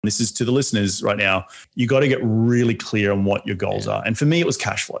This is to the listeners right now. You got to get really clear on what your goals are. And for me, it was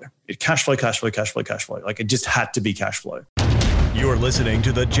cash flow. Cash flow. Like it just had to be cash flow. You're listening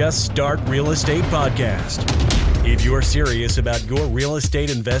to the Just Start Real Estate Podcast. If you're serious about your real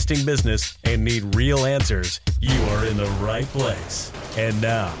estate investing business and need real answers, you are in the right place. And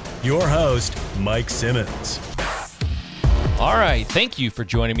now, your host, Mike Simmons. All right. Thank you for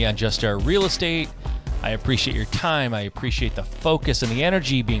joining me on Just Start Real Estate. I appreciate your time. I appreciate the focus and the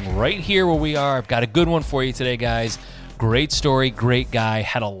energy being right here where we are. I've got a good one for you today, guys. Great story, great guy.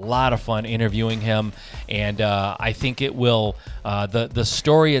 Had a lot of fun interviewing him, and I think it will. The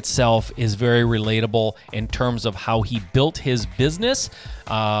story itself is very relatable in terms of how he built his business.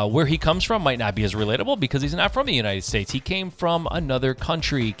 Where he comes from might not be as relatable because he's not from the United States. He came from another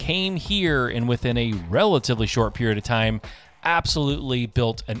country, came here, and within a relatively short period of time, absolutely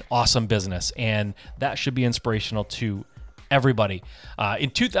built an awesome business, and that should be inspirational to everybody. In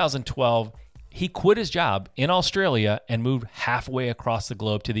 2012, he quit his job in Australia and moved halfway across the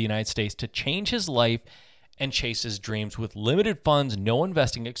globe to the United States to change his life and chase his dreams with limited funds, no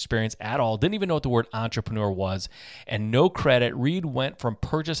investing experience at all, didn't even know what the word entrepreneur was, and no credit. Reed went from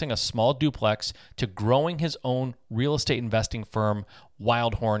purchasing a small duplex to growing his own real estate investing firm,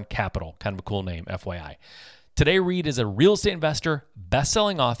 Wildhorn Capital. Kind of a cool name, FYI. Today, Reed is a real estate investor,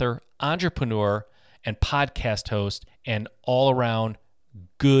 best-selling author, entrepreneur, and podcast host, and all-around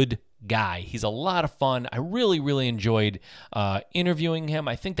good guy. He's a lot of fun. I really, really enjoyed interviewing him.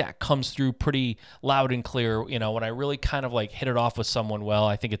 I think that comes through pretty loud and clear. You know, when I really kind of like hit it off with someone well,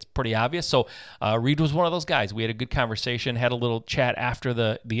 I think it's pretty obvious. So Reed was one of those guys. We had a good conversation, had a little chat after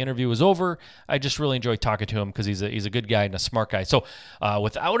the interview was over. I just really enjoyed talking to him because he's a good guy and a smart guy. So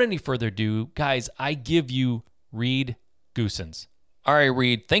without any further ado, guys, I give you Reed Goossens. All right,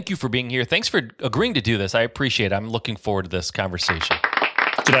 Reed, thank you for being here. Thanks for agreeing to do this. I appreciate it. I'm looking forward to this conversation.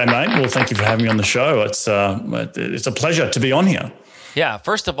 G'day, mate. Well, thank you for having me on the show. It's a pleasure to be on here. Yeah.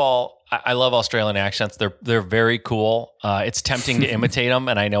 First of all, I love Australian accents. They're very cool. It's tempting to imitate them,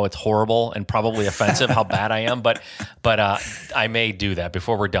 and I know it's horrible and probably offensive how bad I am. But I may do that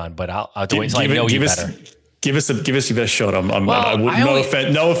before we're done. But I'll wait until I know you better. Give us your best shot.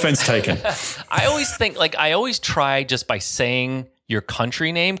 No offense taken. I always try just by saying your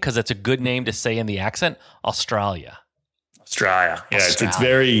country name because it's a good name to say in the accent. Australia. Yeah,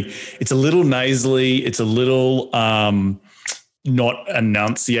 it's a little nasally. It's a little not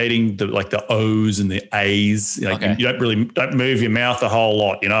enunciating the O's and the A's. Okay. You don't move your mouth a whole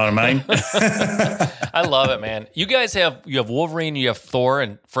lot. You know what I mean? I love it, man. You guys have Wolverine, you have Thor,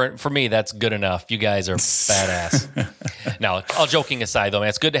 and for me, that's good enough. You guys are badass. Now, all joking aside, though, man,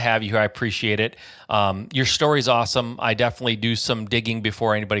 it's good to have you here. I appreciate it. Your story's awesome. I definitely do some digging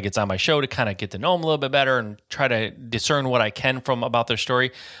before anybody gets on my show to kind of get to know them a little bit better and try to discern what I can about their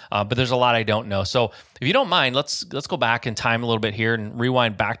story. But there's a lot I don't know. So if you don't mind, let's go back in time a little bit here and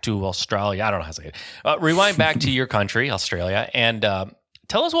rewind back to Australia. I don't know how to say it. Rewind back to your country, Australia, and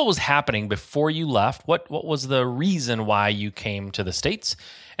tell us what was happening before you left. What was the reason why you came to the States?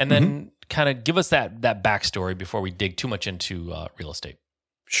 And then kind of give us that backstory before we dig too much into real estate.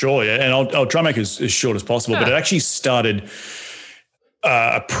 Sure, yeah, and I'll try and make it as short as possible. But it actually started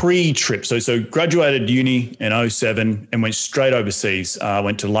a pre-trip. So graduated uni in 2007 and went straight overseas. I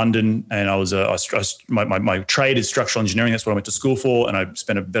went to London, and my trade is structural engineering. That's what I went to school for, and I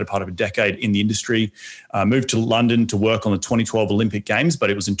spent a better part of a decade in the industry. Moved to London to work on the 2012 Olympic Games,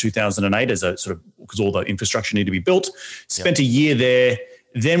 but it was in 2008 as a sort of because all the infrastructure needed to be built. Spent a year there.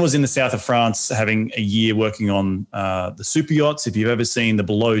 Then was in the south of France having a year working on the super yachts. If you've ever seen the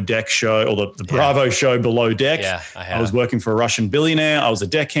Below Deck show or the Bravo show Below Deck, I have. I was working for a Russian billionaire. I was a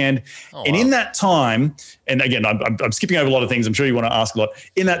deckhand. In that time, and again, I'm skipping over a lot of things. I'm sure you want to ask a lot.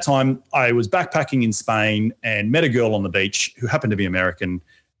 In that time, I was backpacking in Spain and met a girl on the beach who happened to be American.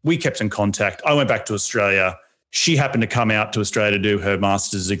 We kept in contact. I went back to Australia. She happened to come out to Australia to do her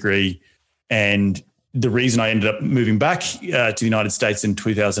master's degree, and the reason I ended up moving back to the United States in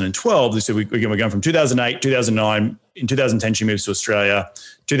 2012, so we're going from 2008, 2009. In 2010, she moves to Australia.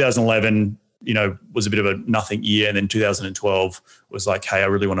 2011, was a bit of a nothing year. And then 2012 was like, hey, I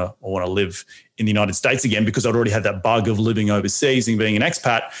really want to live in the United States again because I'd already had that bug of living overseas and being an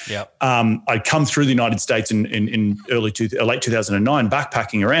expat. Yep. I'd come through the United States in late 2009,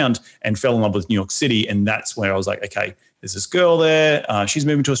 backpacking around and fell in love with New York City. And that's where I was like, okay, there's this girl there. She's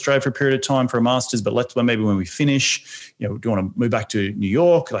moving to Australia for a period of time for a master's, but maybe when we finish, do you want to move back to New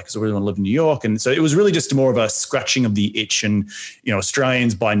York? Like, because I really want to live in New York. And so it was really just more of a scratching of the itch. And,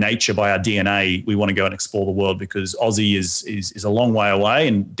 Australians by nature, by our DNA, we want to go and explore the world because Aussie is a long way away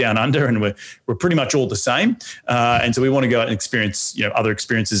and down under, and we're pretty much all the same. And so we want to go out and experience, other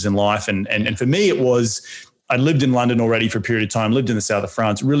experiences in life. And for me, it was, I lived in London already for a period of time, lived in the south of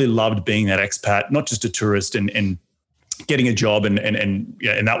France, really loved being that expat, not just a tourist, and getting a job and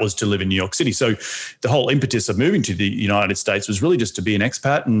that was to live in New York City. So the whole impetus of moving to the United States was really just to be an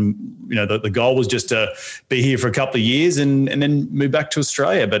expat. And, the goal was just to be here for a couple of years and then move back to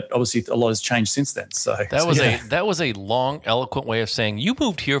Australia. But obviously a lot has changed since then. So that was a long, eloquent way of saying you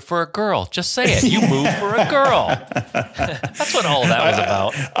moved here for a girl. Just say it. You moved for a girl. That's what all that was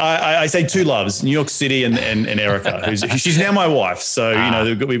about. I say two loves, New York City and Erica, she's now my wife. So,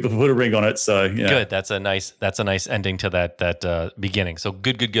 we put a ring on it. So yeah. Good. That's a nice ending to that beginning. So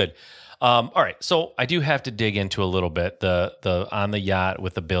good. All right. So I do have to dig into a little bit the on the yacht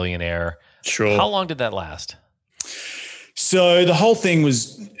with the billionaire. Sure. How long did that last? So the whole thing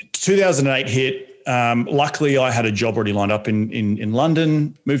was 2008 hit. Luckily, I had a job already lined up in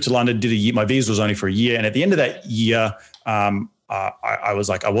London. Moved to London, did a year. My visa was only for a year, and at the end of that year, I was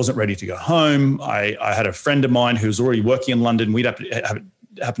like, I wasn't ready to go home. I had a friend of mine who was already working in London. We'd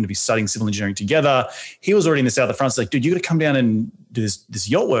happened to be studying civil engineering together. He was already in the south of France. Like, dude, you got to come down and do this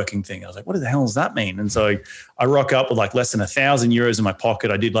yacht working thing. I was like, what the hell does that mean? And so I rock up with like less than €1,000 in my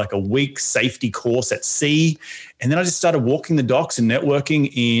pocket. I did like a week safety course at sea. And then I just started walking the docks and networking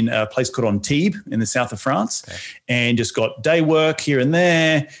in a place called Antibes in the south of France, and just got day work here and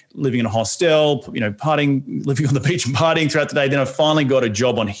there, living in a hostel, partying, living on the beach and partying throughout the day. Then I finally got a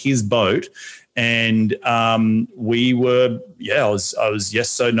job on his boat. And we were, I was yes,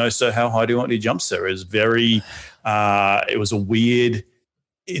 so, no, so, how high do you want to jump, sir? It was very, it's a weird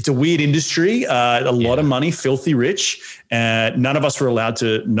industry, a lot of money, filthy rich. None of us were allowed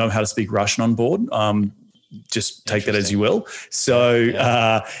to know how to speak Russian on board. Just take that as you will. So,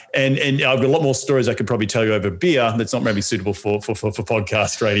 and I've got a lot more stories I could probably tell you over beer that's not maybe suitable for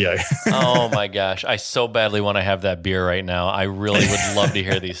podcast radio. Oh my gosh. I so badly want to have that beer right now. I really would love to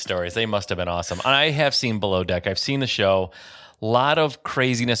hear these stories. They must have been awesome. I have seen Below Deck. I've seen the show. A lot of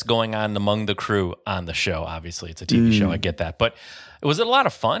craziness going on among the crew on the show. Obviously, it's a TV show. I get that. But was it a lot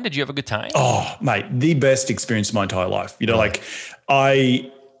of fun? Did you have a good time? Oh, mate, the best experience of my entire life.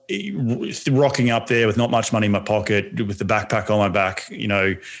 Rocking up there with not much money in my pocket, with the backpack on my back,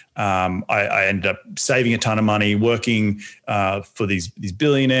 I ended up saving a ton of money, working for these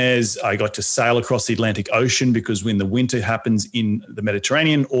billionaires. I got to sail across the Atlantic Ocean because when the winter happens in the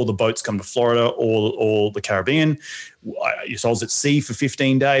Mediterranean, all the boats come to Florida or the Caribbean. I was at sea for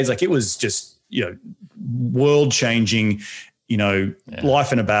 15 days. Like, it was just, world changing.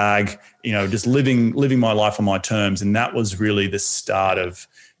 Life in a bag. Just living my life on my terms, and that was really the start of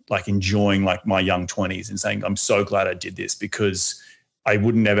like enjoying like my young 20s and saying, I'm so glad I did this because I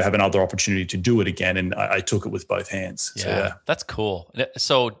would never have another opportunity to do it again. And I took it with both hands. Yeah, so, yeah. That's cool.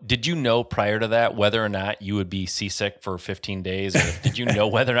 So did you know prior to that whether or not you would be seasick for 15 days? Or did you know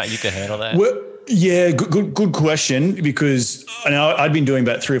whether or not you could handle that? Well, yeah, good question, because I'd been doing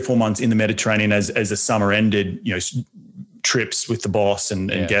about 3 or 4 months in the Mediterranean as the summer ended, trips with the boss and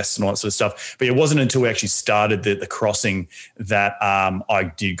guests and all that sort of stuff. But it wasn't until we actually started the crossing that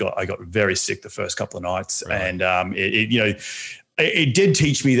I got very sick the first couple of nights. Really? And it did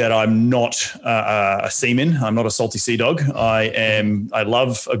teach me that I'm not a seaman. I'm not a salty sea dog. I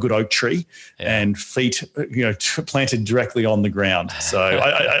love a good oak tree and feet, planted directly on the ground. So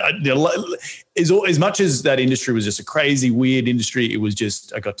as much as that industry was just a crazy, weird industry, it was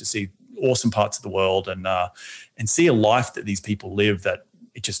just, I got to see awesome parts of the world and see a life that these people live that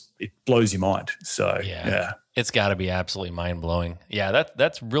it blows your mind. So yeah. It's got to be absolutely mind blowing. Yeah,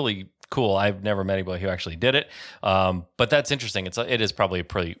 that's really cool. I've never met anybody who actually did it, but that's interesting. It is probably a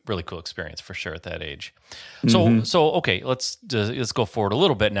really cool experience for sure at that age. So okay, let's go forward a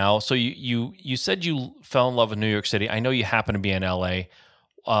little bit now. So you said you fell in love with New York City. I know you happen to be in LA.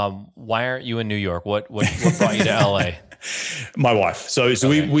 Why aren't you in New York? What brought you to LA? My wife. So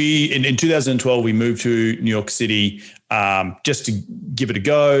okay. we in 2012 we moved to New York City just to give it a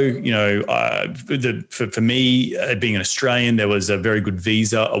go. For me, being an Australian, there was a very good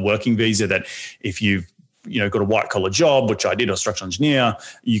visa, a working visa that if you've got a white collar job, which I did, a structural engineer,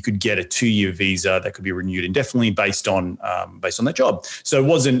 you could get a 2-year visa that could be renewed indefinitely based on that job. So it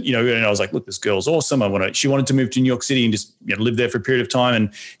wasn't, and I was like, look, this girl's awesome. She wanted to move to New York City and just live there for a period of time.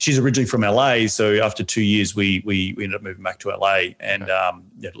 And she's originally from LA. So after 2 years, we ended up moving back to LA and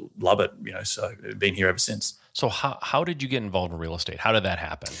love it, so been here ever since. So how did you get involved in real estate? How did that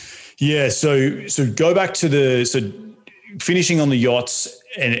happen? Yeah. So go back to finishing on the yachts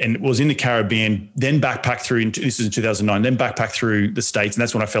and was in the Caribbean, then backpacked through, this is in 2009, then backpacked through the States. And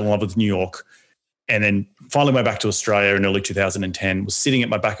that's when I fell in love with New York. And then finally went back to Australia in early 2010, was sitting at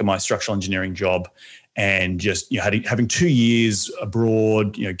my back of my structural engineering job and just having 2 years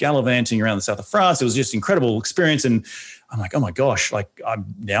abroad, gallivanting around the south of France. It was just an incredible experience. And I'm like, oh my gosh, like I'm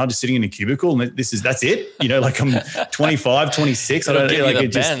now just sitting in a cubicle and that's it. Like I'm 25, 26. I don't give you the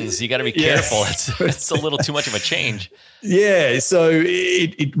bends. You got to be careful. It's a little too much of a change. Yeah. So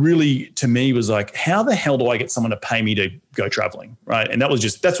it really, to me, was like, how the hell do I get someone to pay me to go traveling? Right. And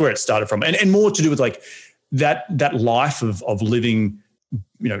that's where it started from. And more to do with like that life of living,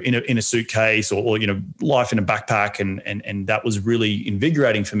 in a suitcase or life in a backpack. And that was really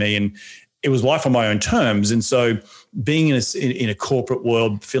invigorating for me. And it was life on my own terms. And so being in a corporate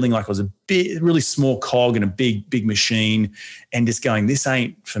world, feeling like I was a really small cog in a big machine and just going, this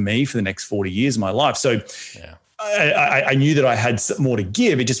ain't for me for the next 40 years of my life. So I knew that I had more to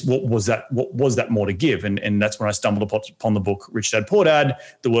give. It just, what was that more to give? And that's when I stumbled upon the book, Rich Dad, Poor Dad,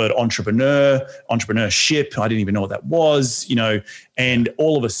 the word entrepreneurship. I didn't even know what that was, and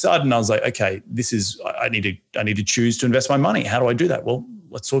all of a sudden I was like, okay, I need to choose to invest my money. How do I do that? Well,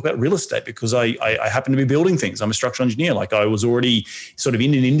 let's talk about real estate because I happen to be building things. I'm a structural engineer. Like I was already sort of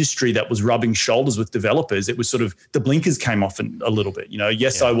in an industry that was rubbing shoulders with developers. It was sort of the blinkers came off a little bit.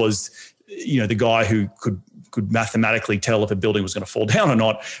 Yes, I was, the guy who could mathematically tell if a building was going to fall down or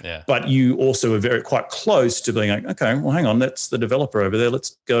not. Yeah. But you also were quite close to being like, okay, well, hang on, that's the developer over there.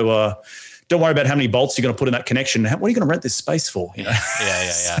 Let's go. Don't worry about how many bolts you're going to put in that connection. What are you going to rent this space for? Yeah.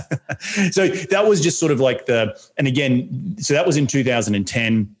 So that was just sort of like so that was in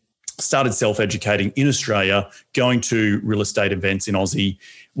 2010, started self-educating in Australia, going to real estate events in Aussie,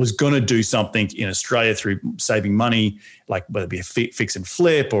 was going to do something in Australia through saving money, like whether it be a fix and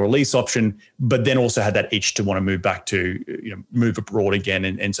flip or a lease option, but then also had that itch to want to move back to, move abroad again.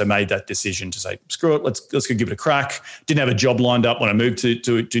 And so made that decision to say, screw it, let's go give it a crack. Didn't have a job lined up when I moved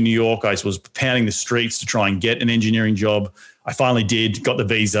to New York. I was pounding the streets to try and get an engineering job. I finally did, got the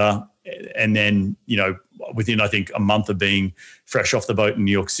visa. And then, within, I think, a month of being fresh off the boat in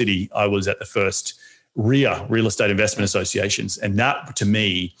New York City, I was at the first RIA, Real Estate Investment Associations. And that, to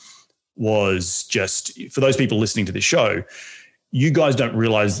me, was just, for those people listening to this show, you guys don't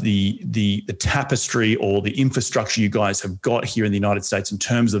realize the tapestry or the infrastructure you guys have got here in the United States in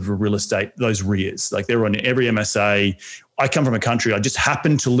terms of real estate, those RIAs. Like they're on every MSA. I come from a country, I just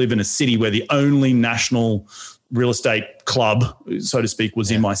happen to live in a city where the only national real estate club, so to speak,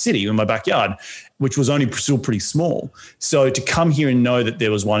 was in my city, in my backyard, which was only still pretty small. So to come here and know that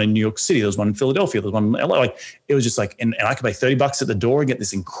there was one in New York City, there was one in Philadelphia, there was one in LA, like it was just like, and I could pay $30 at the door and get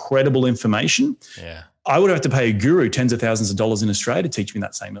this incredible information. Yeah. I would have to pay a guru tens of thousands of dollars in Australia to teach me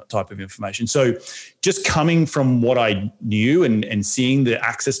that same type of information. So just coming from what I knew and seeing the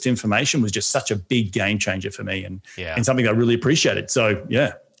access to information was just such a big game changer for me and something I really appreciated. So,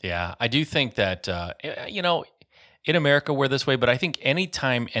 yeah. Yeah, I do think that, in America, we're this way, but I think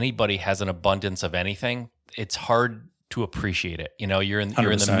anytime anybody has an abundance of anything, it's hard to appreciate it. You're in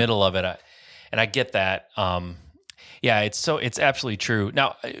the middle of it. And I get that. It's absolutely true.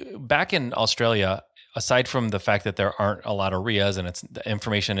 Now, back in Australia, aside from the fact that there aren't a lot of RIAs and the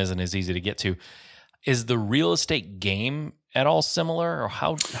information isn't as easy to get to, is the real estate game at all similar, or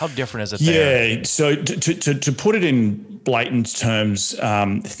how different is it there? Yeah, so to put it in blatant terms,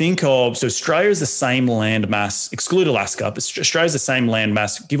 think of, so Australia is the same land mass, exclude Alaska, but Australia is the same land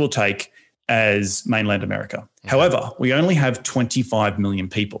mass, give or take, as mainland America. Mm-hmm. However, we only have 25 million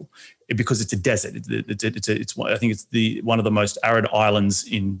people because it's a desert. It's I think it's one of the most arid islands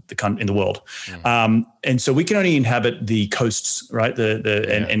in the world. Mm-hmm. And so we can only inhabit the coasts, right?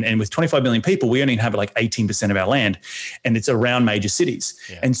 And with 25 million people, we only inhabit like 18% of our land, and it's around major cities.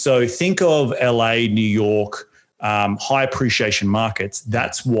 Yeah. And so think of LA, New York, high appreciation markets.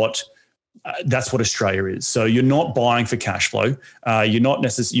 That's what Australia is. So you're not buying for cash flow. You're not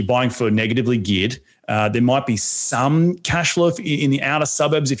necessarily, you're buying for negatively geared. There might be some cash flow in the outer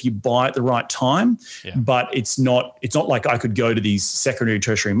suburbs if you buy at the right time, but it's not like I could go to these secondary,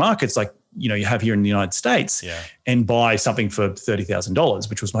 tertiary markets like you have here in the United States and buy something for $30,000,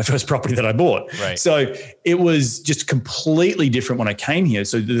 which was my first property that I bought. Right. So it was just completely different when I came here.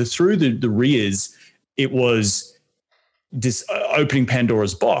 So through the RIAs, it was this opening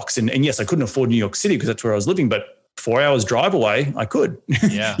Pandora's box. And yes, I couldn't afford New York City because that's where I was living, but 4 hours drive away, I could.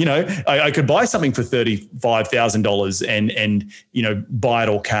 Yeah. I could buy something for $35,000 and buy it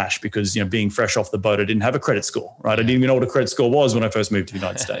all cash because, being fresh off the boat, I didn't have a credit score, right? I didn't even know what a credit score was when I first moved to the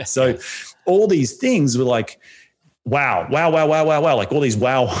United States. So all these things were like, wow, like all these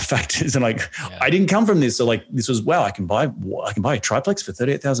wow factors. And I didn't come from this. So this was, wow, I can buy a triplex for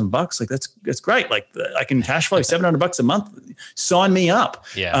 $38,000. Like that's great. Like I can cash flow $700 a month. Sign me up.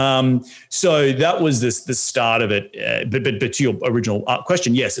 Yeah. So that was the start of it. But to your original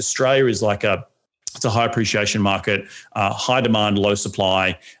question, yes, Australia is it's a high appreciation market, high demand, low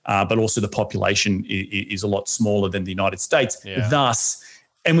supply, but also the population is a lot smaller than the United States. Yeah. Thus,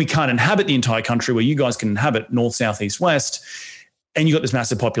 and we can't inhabit the entire country where you guys can inhabit north, south, east, west. And you got this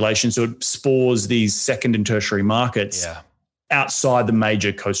massive population. So it spores these second and tertiary markets outside the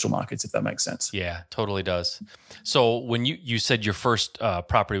major coastal markets, if that makes sense. Yeah, totally does. So when you said your first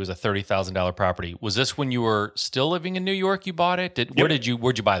property was a $30,000 property, was this when you were still living in New York you bought it? Where'd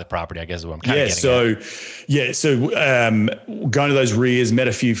you buy the property, I guess is what I'm kind of getting at. So going to those REIAs, met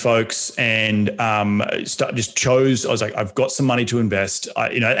a few folks and just chose, I was like, I've got some money to invest.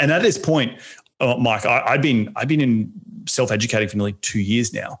 And at this point, Mike, I've been in self-educating for nearly 2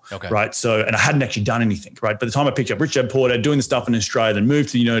 years now, right? So, and I hadn't actually done anything, right? By the time I picked up Rich Dad Poor Dad, doing the stuff in Australia, then moved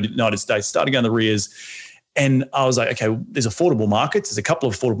to the United States, started going to the REIAs, and I was like, okay, there's affordable markets. There's a couple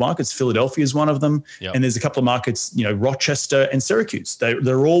of affordable markets. Philadelphia is one of them, and there's a couple of markets, Rochester and Syracuse.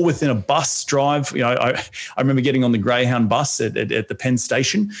 They're all within a bus drive. I remember getting on the Greyhound bus at the Penn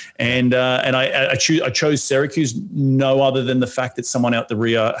Station, and I chose Syracuse, no other than the fact that someone out the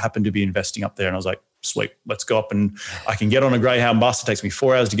REIA happened to be investing up there, and I was like, sweet, let's go up and I can get on a Greyhound bus. It takes me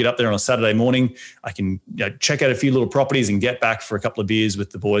 4 hours to get up there on a Saturday morning. I can check out a few little properties and get back for a couple of beers with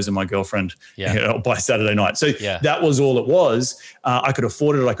the boys and my girlfriend by Saturday night. So that was all it was. I could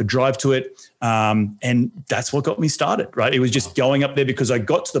afford it. I could drive to it. And that's what got me started, right? It was just going up there because I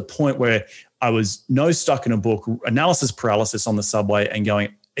got to the point where I was nose stuck in a book, analysis paralysis on the subway and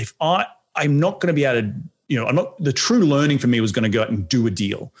going, if I'm not going to be able to, the true learning for me was going to go out and do a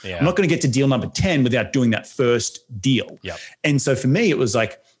deal. Yeah. I'm not going to get to deal number 10 without doing that first deal. Yep. And so for me, it was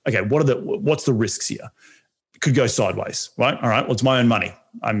like, okay, what's the risks here? It could go sideways, right? All right, well, it's my own money.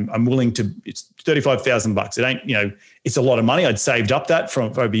 I'm willing to, it's $35,000. It ain't, it's a lot of money. I'd saved up that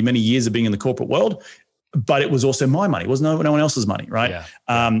from probably many years of being in the corporate world, but it was also my money. It was no one else's money, right? Yeah.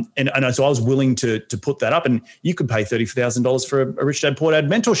 And so I was willing to put that up, and you could pay $30,000 for a Rich Dad Poor Dad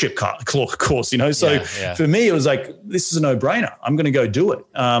mentorship course, So for me, it was like, this is a no-brainer. I'm going to go do it.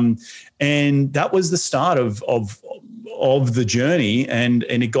 And that was the start of the journey, and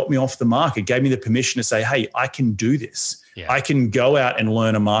it got me off the mark. It gave me the permission to say, hey, I can do this. Yeah. I can go out and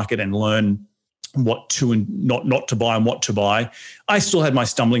learn a market and learn what to and not to buy and what to buy. I still had my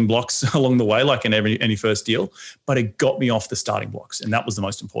stumbling blocks along the way, like in any first deal, but it got me off the starting blocks. And that was the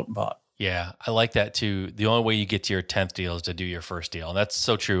most important part. Yeah, I like that too. The only way you get to your 10th deal is to do your first deal. And that's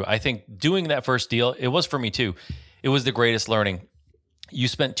so true. I think doing that first deal, it was for me too. It was the greatest learning. You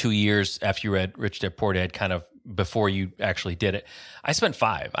spent 2 years after you read Rich Dad Poor Dad kind of before you actually did it. I spent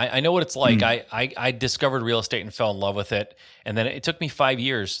 5. I know what it's like. I discovered real estate and fell in love with it. And then it took me 5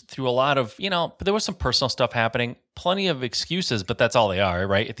 years through a lot of, but there was some personal stuff happening, plenty of excuses, but that's all they are,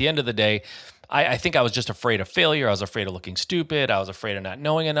 right? At the end of the day, I think I was just afraid of failure. I was afraid of looking stupid. I was afraid of not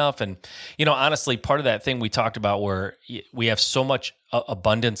knowing enough. And, honestly, part of that thing we talked about where we have so much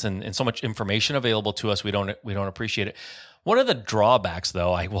abundance and so much information available to us, we don't appreciate it. One of the drawbacks,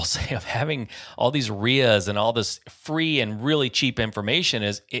 though, I will say, of having all these REIAs and all this free and really cheap information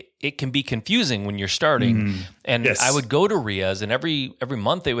is it can be confusing when you're starting. And I would go to REIAs, and every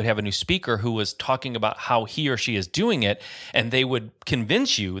month they would have a new speaker who was talking about how he or she is doing it, and they would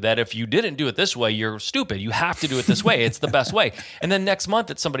convince you that if you didn't do it this way, you're stupid. You have to do it this way. It's the best way. And then next month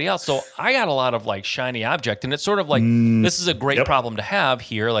it's somebody else. So I got a lot of shiny object, and it's sort of like, this is a great problem to have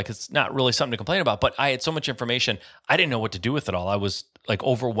here. Like, it's not really something to complain about, but I had so much information, I didn't know what to do with it all. I was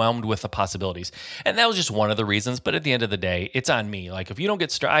overwhelmed with the possibilities. And that was just one of the reasons. But at the end of the day, it's on me. If you don't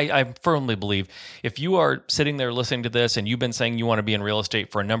get started, I firmly believe if you are sitting there listening to this and you've been saying you want to be in real estate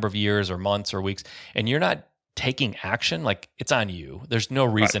for a number of years or months or weeks, and you're not taking action, it's on you. There's no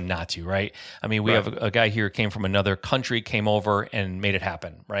reason not to, right? I mean, we have a guy here who came from another country, came over and made it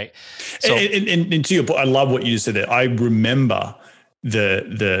happen, right? So, and to your point, I love what you just said there. I remember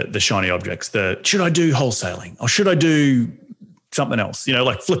the shiny objects, should I do wholesaling or should I do something else,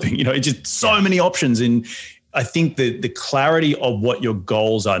 flipping, it's just so many options. And I think the clarity of what your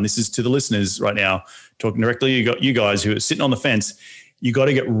goals are, and this is to the listeners right now, talking directly, you guys who are sitting on the fence, you got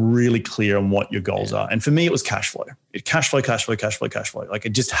to get really clear on what your goals are. And for me, it was cash flow. Cash flow. Like it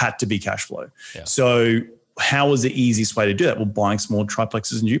just had to be cash flow. Yeah. So how was the easiest way to do that? Well, buying small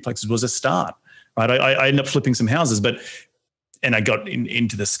triplexes and duplexes was a start, right? I ended up flipping some houses, and I got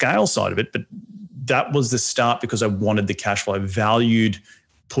into the scale side of it, but that was the start because I wanted the cash flow. I valued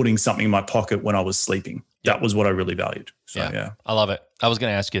putting something in my pocket when I was sleeping. That was what I really valued. So, yeah. I love it. I was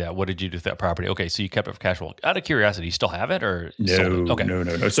going to ask you that. What did you do with that property? Okay, so you kept it for cash flow. Out of curiosity, you still have it or sold it? Okay. No.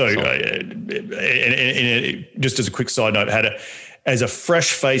 So, just as a quick side note, as a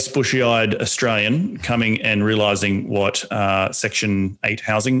fresh-faced, bushy-eyed Australian coming and realizing what Section 8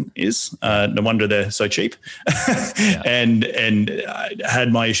 housing is, no wonder they're so cheap, and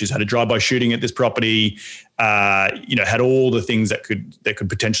had my issues. Had a drive-by shooting at this property. Had all the things that could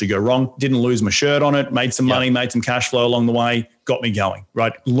potentially go wrong. Didn't lose my shirt on it. Made some money. Made some cash flow along the way. Got me going.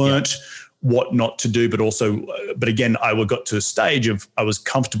 Right. Learnt what not to do, but again, I got to a stage of I was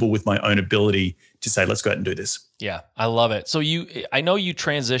comfortable with my own ability to say, let's go out and do this. Yeah, I love it. So I know you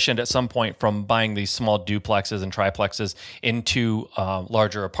transitioned at some point from buying these small duplexes and triplexes into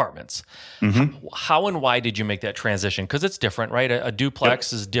larger apartments. Mm-hmm. How and why did you make that transition? Because it's different, right? A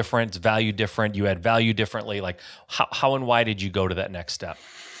duplex is different, it's value different, you add value differently. Like how and why did you go to that next step?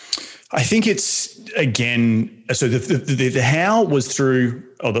 I think it's, again, so the how was through,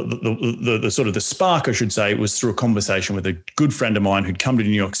 or the sort of the spark, I should say, was through a conversation with a good friend of mine who'd come to New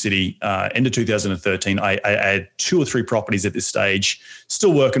York City end of 2013. I had 2 or 3 properties at this stage,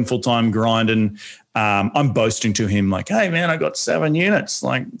 still working full-time, grinding. I'm boasting to him like, hey, man, I got 7 units,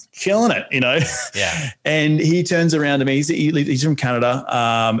 like killing it, Yeah. And he turns around to me. He's from Canada,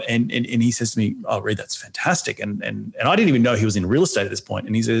 and he says to me, oh, Reed, that's fantastic. And I didn't even know he was in real estate at this point.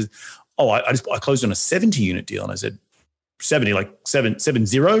 And he says, oh, I closed on a 70-unit deal. And I said, 70, like 70,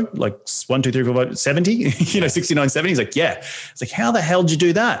 like 1, 2, 3, 4, 5, 70, 69, 70. He's like, yeah. It's like, how the hell did you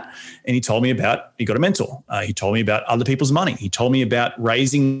do that? And he told me he got a mentor. He told me about other people's money. He told me about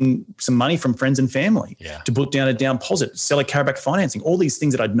raising some money from friends and family to put down a down deposit, sell a carryback financing, all these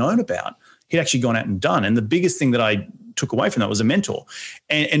things that I'd known about. He'd actually gone out and done. And the biggest thing that I took away from that was a mentor.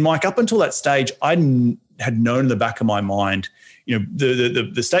 And Mike, up until that stage, I had known in the back of my mind,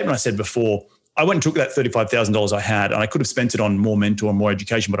 the statement I said before, I went and took that $35,000 I had, and I could have spent it on more mentor and more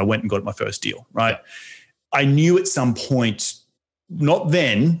education, but I went and got my first deal, right? Yeah. I knew at some point, not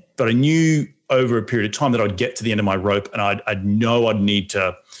then, but I knew over a period of time that I'd get to the end of my rope, and I'd know I'd need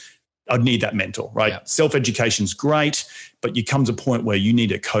that mentor, right? Yeah. Self-education's great, but you come to a point where you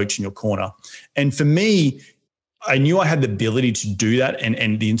need a coach in your corner. And for me, I knew I had the ability to do that,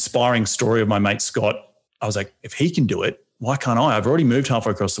 and the inspiring story of my mate Scott, I was like, if he can do it, why can't I? I've already moved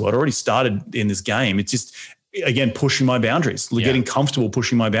halfway across the world. I already started in this game. It's just, again, pushing my boundaries, getting comfortable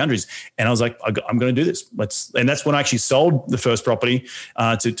pushing my boundaries. And I was like, I'm going to do this. And that's when I actually sold the first property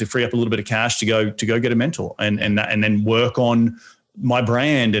to free up a little bit of cash to go get a mentor and then work on my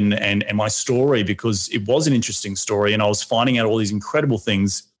brand and my story, because it was an interesting story. And I was finding out all these incredible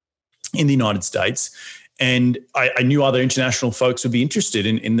things in the United States. And I knew other international folks would be interested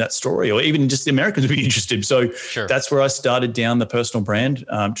in that story, or even just the Americans would be interested. So That's where I started down the personal brand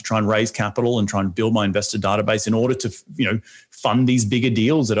to try and raise capital and try and build my investor database in order to, fund these bigger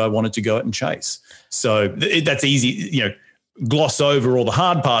deals that I wanted to go out and chase. So that's easy, gloss over all the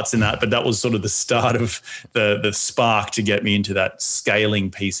hard parts in that, but that was sort of the start of the spark to get me into that scaling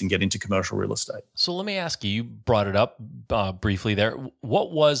piece and get into commercial real estate. So let me ask you brought it up briefly there.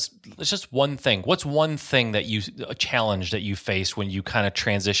 What's one thing that a challenge that you faced when you kind of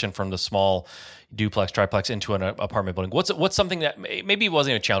transitioned from the small duplex, triplex into an apartment building? What's something that maybe it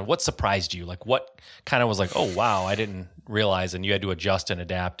wasn't a challenge? What surprised you? Like what kind of was like, oh, wow, I didn't realize, and you had to adjust and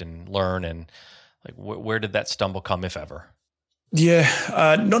adapt and learn, and like where did that stumble come, if ever? Yeah,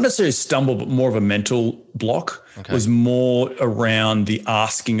 not necessarily a stumble, but more of a mental block. Was more around the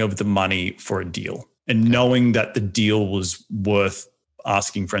asking of the money for a deal and knowing that the deal was worth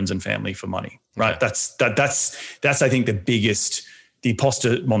asking friends and family for money, right? That's I think the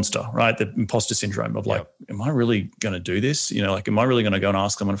imposter monster, right? The imposter syndrome of like, am I really going to do this? Am I really going to go and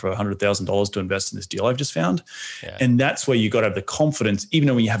ask someone for $100,000 to invest in this deal I've just found? Yeah. And that's where you got to have the confidence, even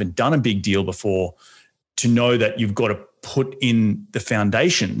though you haven't done a big deal before, to know that you've got to put in the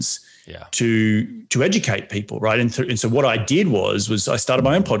foundations to educate people, right? And so what I did was I started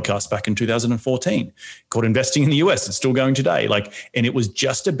my own podcast back in 2014 called Investing in the US. It's still going today. And it was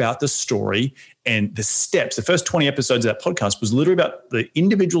just about the story and the steps. The first 20 episodes of that podcast was literally about the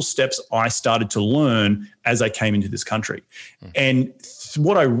individual steps I started to learn as I came into this country. And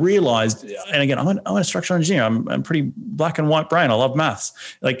what I realized, and again, I'm a structural engineer. I'm pretty black and white brain. I love maths.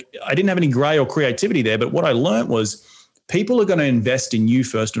 I didn't have any gray or creativity there, but what I learned was people are going to invest in you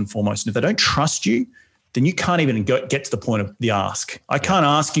first and foremost. And if they don't trust you, then you can't even get to the point of the ask. I can't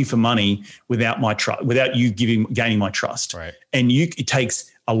ask you for money without my trust, without you gaining my trust. Right. And it takes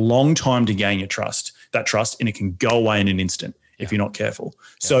a long time to gain that trust, and it can go away in an instant if you're not careful. Yeah.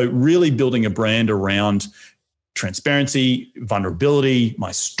 So really building a brand around transparency, vulnerability,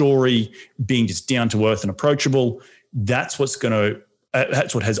 my story, being just down to earth and approachable, that's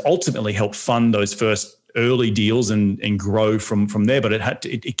what has ultimately helped fund those first early deals and grow from there. But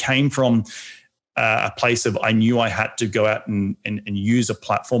it came from a place of, I knew I had to go out and use a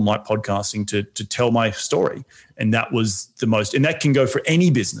platform like podcasting to tell my story. And that was the most, and that can go for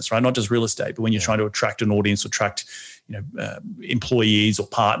any business, right? Not just real estate, but when you're trying to attract an audience, attract, employees or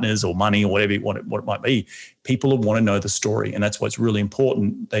partners or money or whatever what it might be, people want to know the story. And that's what's really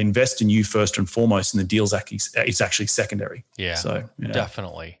important. They invest in you first and foremost, and the deals is actually secondary. Yeah, so,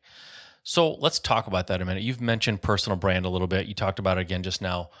 definitely. So let's talk about that a minute. You've mentioned personal brand a little bit. You talked about it again just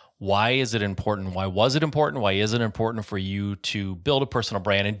now. Why is it important? Why was it important? Why is it important for you to build a personal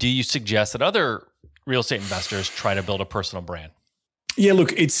brand? And do you suggest that other real estate investors try to build a personal brand? Yeah,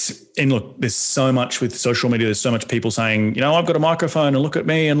 look, there's so much with social media. There's so much people saying, I've got a microphone and look at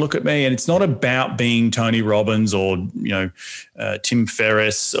me. And it's not about being Tony Robbins or, Tim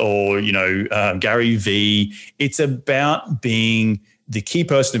Ferriss or, Gary Vee. It's about being the key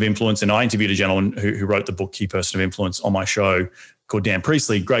person of influence. And I interviewed a gentleman who wrote the book Key Person of Influence on my show called Dan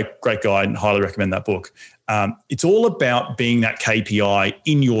Priestley. Great guy, and highly recommend that book. It's all about being that KPI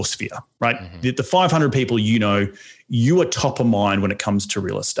in your sphere, right? Mm-hmm. The 500 people you are top of mind when it comes to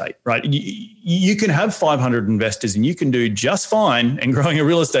real estate, right? You can have 500 investors and you can do just fine and growing a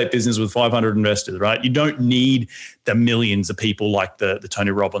real estate business with 500 investors, right? You don't need the millions of people like the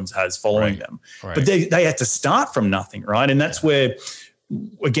Tony Robbins has following them. Right. But they had to start from nothing, right? And that's where,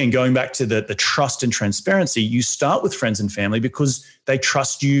 again, going back to the trust and transparency, you start with friends and family because they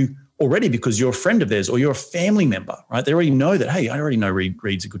trust you already because you're a friend of theirs or you're a family member, right? They already know that, hey, I already know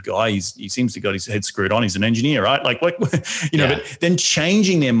Reed's a good guy. He seems to got his head screwed on. He's an engineer, right? But then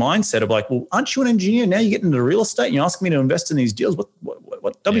changing their mindset of like, well, aren't you an engineer? Now you get into real estate and you're asking me to invest in these deals.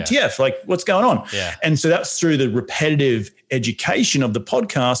 What WTF? Yeah. Like, what's going on? Yeah. And so that's through the repetitive education of the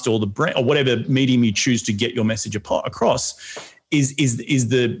podcast or the brand or whatever medium you choose to get your message across is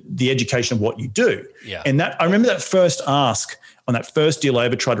the education of what you do. Yeah. And that I remember that first ask on that first deal I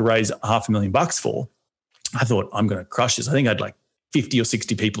ever tried to raise $500,000 for. I thought, I'm going to crush this. I think I had like 50 or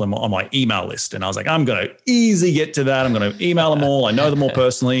 60 people on my email list. And I was like, I'm going to easily get to that. I'm going to email them all. I know them all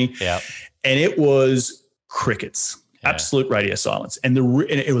personally. Yeah. And it was crickets, absolute radio silence. And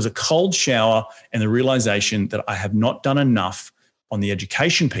it was a cold shower and the realization that I have not done enough on the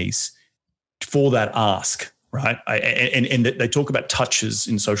education piece for that ask, right? And they talk about touches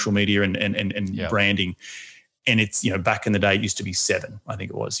in social media and branding. And it's, back in the day, it used to be 7, I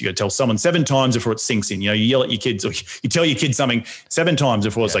think it was. You got to tell someone 7 times before it sinks in. You yell at your kids or you tell your kids something 7 times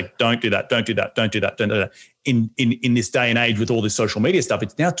before it's like, don't do that, don't do that, don't do that, don't do that. In this day and age with all this social media stuff,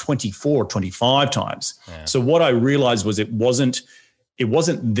 it's now 24, 25 times. Yeah. So what I realized was it wasn't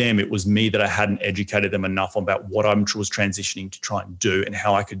them, it was me that I hadn't educated them enough about what I was transitioning to try and do and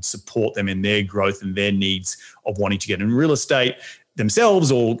how I could support them in their growth and their needs of wanting to get in real estate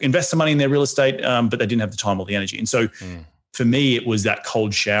themselves or invest some money in their real estate, but they didn't have the time or the energy. And so for me, it was that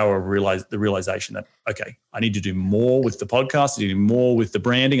cold shower of the realization that, okay, I need to do more with the podcast, I need to do more with the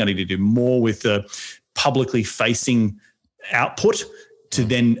branding, I need to do more with the publicly facing output to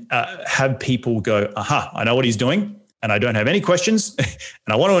then have people go, aha, I know what he's doing and I don't have any questions and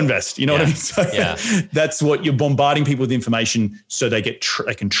I want to invest. You know what I mean? So that's what you're bombarding people with information so they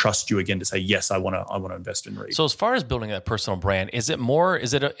can trust you again to say, yes, I want to invest in Reed. So as far as building that personal brand, is it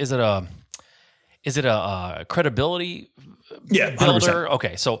a credibility builder? 100%.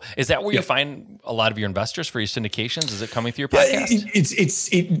 Okay. So is that where you find a lot of your investors for your syndications? Is it coming through your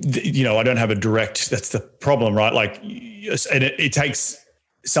podcast? I don't have a direct, that's the problem, right? Like, and it takes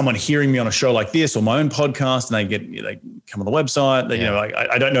someone hearing me on a show like this or my own podcast and they come on the website.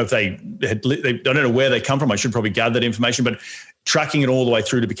 I don't know if they don't know where they come from. I should probably gather that information, but tracking it all the way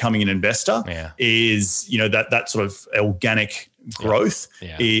through to becoming an investor is, that sort of organic growth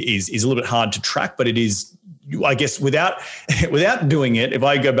is a little bit hard to track, but it is, I guess without doing it, if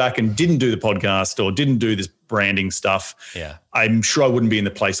I go back and didn't do the podcast or didn't do this branding stuff, I'm sure I wouldn't be in the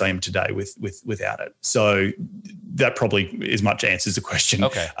place I am today without it. So that probably as much answers the question.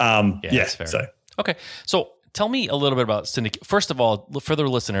 Okay. That's fair. Okay. So tell me a little bit about syndication. First of all, for the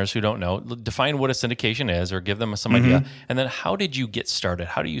listeners who don't know, define what a syndication is or give them some idea. And then how did you get started?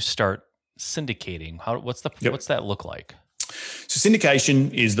 How do you start syndicating? What's that look like? So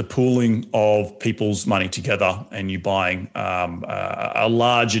syndication is the pooling of people's money together and you buying a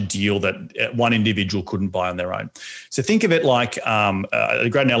larger deal that one individual couldn't buy on their own. So think of it like a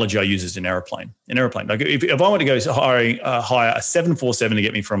great analogy I use is an airplane. Like if I want to go hire a 747 to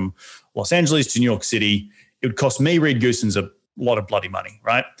get me from Los Angeles to New York City, it would cost me, Reed Goosens, a lot of bloody money,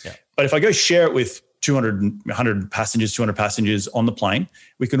 right? Yeah. But if I go share it with 200 passengers, 200 passengers on the plane,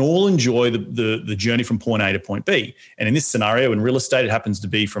 we can all enjoy the journey from point A to point B. And in this scenario, in real estate, it happens to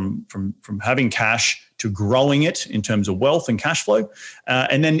be from having cash to growing it in terms of wealth and cash flow.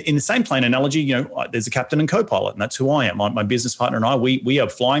 And then in the same plane analogy, there's a captain and co-pilot, and that's who I am. My business partner and I, we are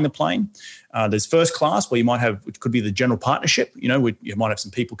flying the plane. There's first class where you might have, which could be the general partnership. You might have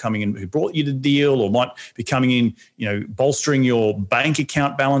some people coming in who brought you the deal, or might be coming in, bolstering your bank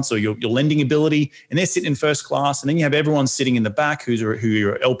account balance or your lending ability, and they're sitting in first class. And then you have everyone sitting in the back who are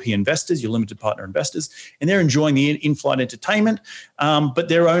your LP investors, your limited partner investors, and they're enjoying the in-flight entertainment, but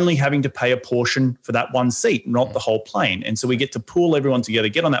they're only having to pay a portion for that one seat, not the whole plane. And so we get to pool everyone together,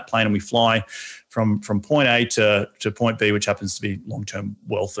 get on that plane, and we fly from point A to point B, which happens to be long-term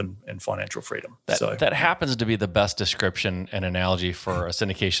wealth and financial freedom. That happens to be the best description and analogy for a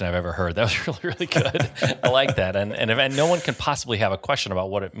syndication I've ever heard. That was really, really good. I like that. And no one can possibly have a question about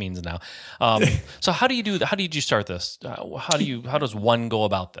what it means now. So how do you do that? How did you start this? How does one go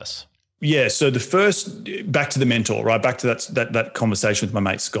about this? Yeah. So back to the mentor, right? Back to that conversation with my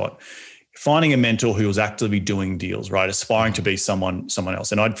mate, Scott. Finding a mentor who was actively doing deals, right? Aspiring to be someone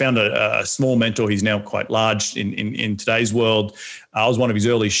else. And I'd found a small mentor. He's now quite large in today's world. I was one of his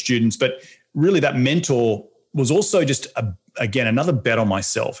early students, but really that mentor was also just another bet on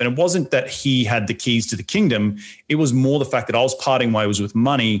myself. And it wasn't that he had the keys to the kingdom. It was more the fact that I was parting ways with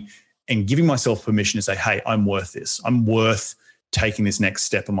money and giving myself permission to say, hey, I'm worth this. I'm worth taking this next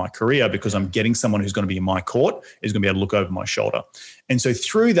step in my career because I'm getting someone who's going to be in my court, is going to be able to look over my shoulder. And so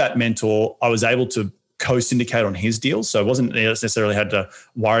through that mentor, I was able to co-syndicate on his deals. So I wasn't necessarily had to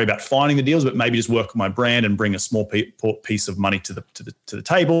worry about finding the deals, but maybe just work with my brand and bring a small piece of money to the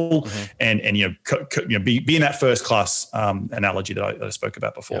table, and be in that first class analogy that I spoke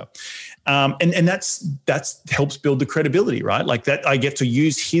about before. Yeah. And that's helps build the credibility, right? Like that, I get to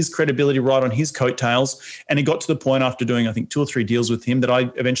use his credibility right on his coattails. And it got to the point after doing, I think, 2 or 3 deals with him that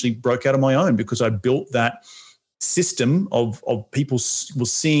I eventually broke out on my own because I built that system of people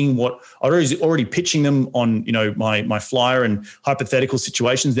was seeing what I was already pitching them on, my flyer and hypothetical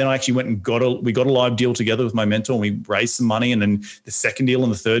situations. Then I actually went and we got a live deal together with my mentor, and we raised some money, and then the second deal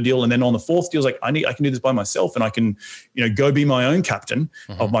and the third deal. And then on the fourth deal, I was like, I can do this by myself, and I can, go be my own captain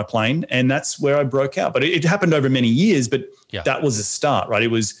of my plane. And that's where I broke out. But it happened over many years, but that was the start, right? It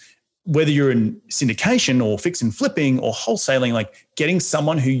was, whether you're in syndication or fix and flipping or wholesaling, like getting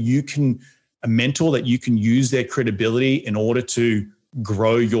someone a mentor that you can use their credibility in order to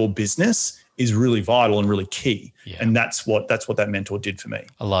grow your business is really vital and really key. Yeah. And that's what that mentor did for me.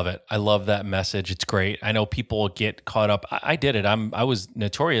 I love it. I love that message. It's great. I know people get caught up. I did it. I was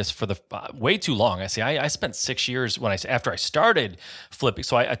notorious for the way too long. I spent 6 years after I started flipping.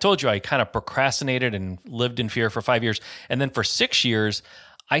 So I told you I kind of procrastinated and lived in fear for 5 years. And then for 6 years,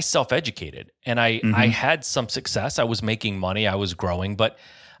 I self-educated, and I had some success. I was making money. I was growing, but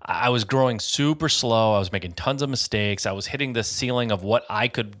I was growing super slow. I was making tons of mistakes. I was hitting the ceiling of what I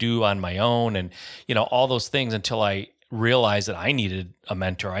could do on my own, and all those things, until I realized that I needed a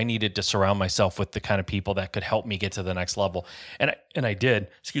mentor. I needed to surround myself with the kind of people that could help me get to the next level. And I did.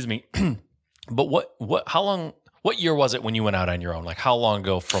 Excuse me. But what year was it when you went out on your own? Like, how long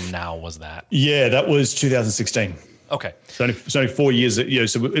ago from now was that? Yeah, that was 2016. Okay. It's only 4 years,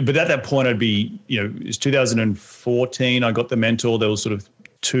 but at that point I'd be, it was 2014. I got the mentor. There was sort of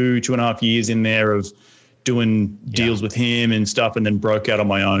 2.5 years in there of doing deals with him and stuff, and then broke out on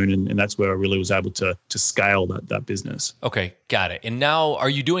my own. And that's where I really was able to scale that business. Okay. Got it. And now, are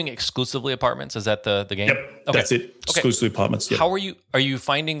you doing exclusively apartments? Is that the game? Yep. Okay. That's it. Exclusively apartments. Yep. How are you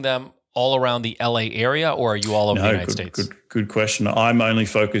finding them all around the LA area, or are you all over the United States? Good question. I'm only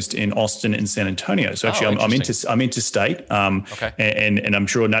focused in Austin and San Antonio. So actually, I'm interstate. Okay. And I'm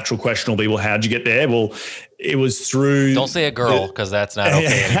sure a natural question will be, well, how'd you get there? Well, it was through. Don't say a girl, because that's not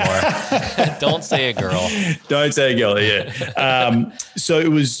okay anymore. Don't say a girl. Don't say a girl. Yeah. So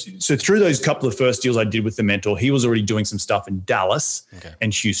through those couple of first deals I did with the mentor, he was already doing some stuff in Dallas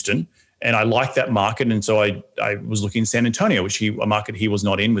and Houston. And I liked that market. And so I was looking in San Antonio, a market he was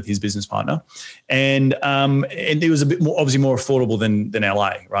not in with his business partner. And it was a bit more, obviously more affordable than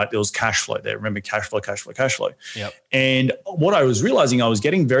LA, right? There was cash flow there. Remember, cash flow. Yep. And what I was realizing, I was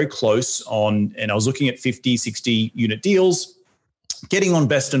getting very close and I was looking at 50, 60 unit deals. getting on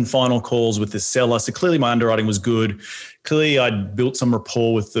best and final calls with the seller. So clearly my underwriting was good. Clearly I'd built some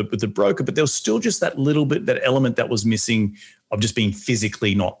rapport with the broker, but there was still just that little bit, that element that was missing of just being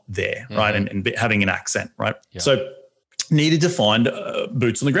physically not there, right? And having an accent, right? Yeah. So needed to find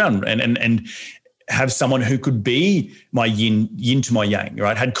boots on the ground and have someone who could be my yin to my yang,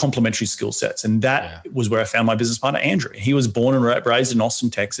 right? Had complementary skill sets. And that was where I found my business partner, Andrew. He was born and raised in Austin,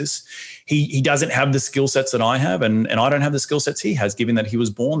 Texas. He doesn't have the skill sets that I have, and I don't have the skill sets he has, given that he was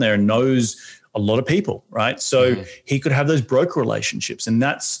born there and knows a lot of people, right? So he could have those broker relationships. And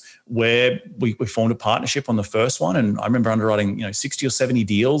that's where we formed a partnership on the first one. And I remember underwriting, 60 or 70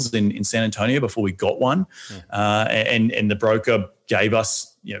 deals in San Antonio before we got one. And the broker gave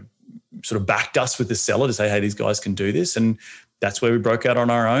us, sort of backed us with the seller to say, hey, these guys can do this. And that's where we broke out on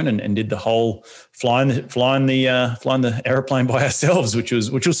our own and did the whole flying the airplane by ourselves, which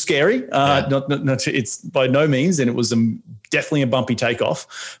was scary. It's by no means, and it was definitely a bumpy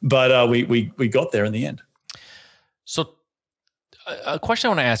takeoff, but we got there in the end. So a question I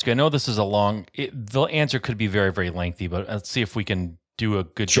want to ask you, I know this is the answer could be very, very lengthy, but let's see if we can do a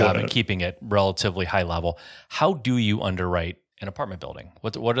good job at keeping it relatively high level. How do you underwrite an apartment building?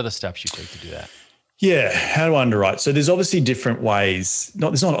 What are the steps you take to do that? Yeah, how to underwrite? So there's obviously different ways.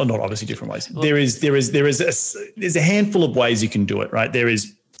 There's not obviously different ways. There's a handful of ways you can do it, right?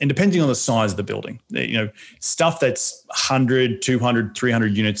 And depending on the size of the building, stuff that's 100, 200,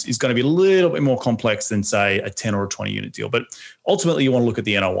 300 units is going to be a little bit more complex than, say, a 10 or a 20 unit deal. But ultimately, you want to look at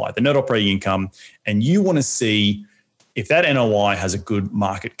the NOI, the net operating income, and you want to see if that NOI has a good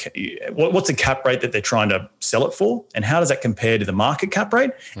market, what's a cap rate that they're trying to sell it for? And how does that compare to the market cap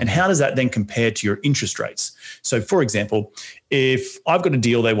rate? And how does that then compare to your interest rates? So for example, if I've got a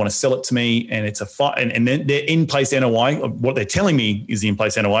deal, they want to sell it to me and it's and then their in-place NOI, what they're telling me is the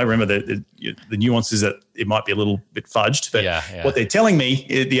in-place NOI. Remember the nuances that it might be a little bit fudged, but what they're telling me,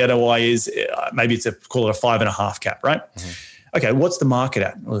 the NOI is maybe call it a 5.5 cap, right? Okay, what's the market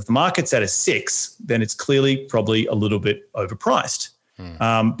at? Well, if the market's at a 6, then it's clearly probably a little bit overpriced.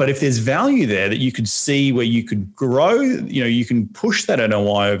 But if there's value there that you could see where you could grow, you can push that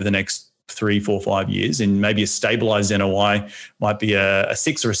NOI over the next 3, 4, 5 years, and maybe a stabilized NOI might be a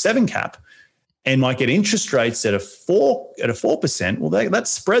 6 or a 7 cap, and might get interest rates at a 4%. Well, that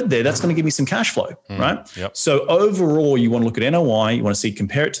spread there, that's going to give me some cash flow, right? Yep. So overall, you want to look at NOI, you want to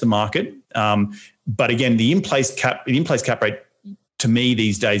compare it to the market. But again, the in-place cap rate to me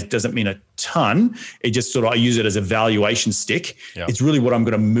these days doesn't mean a ton. It just I use it as a valuation stick. Yep. It's really what I'm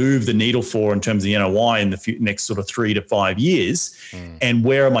going to move the needle for in terms of the NOI in the next 3 to 5 years, and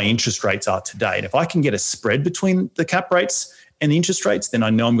where my interest rates are today. And if I can get a spread between the cap rates and the interest rates, then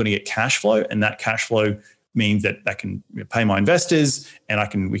I know I'm going to get cash flow, and that cash flow means that can pay my investors,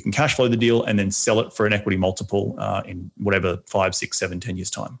 and we can cash flow the deal and then sell it for an equity multiple in whatever 5, 6, 7, 10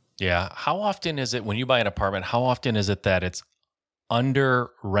 years time. Yeah. How often is it when you buy an apartment, how often is it that it's under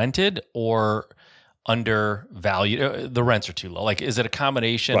rented or undervalued? The rents are too low. Like, is it a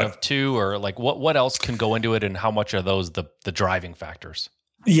combination of two, or like what else can go into it, and how much are those the driving factors?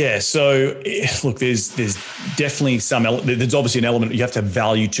 Yeah. So look, there's definitely there's obviously an element, you have to have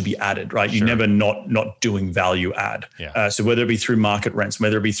value to be added, right? You're never not doing value add. Yeah. So whether it be through market rents,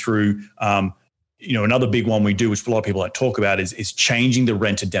 whether it be through, another big one we do, which a lot of people don't talk about, is changing the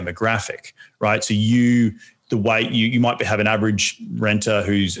renter demographic, right? So the way you might have an average renter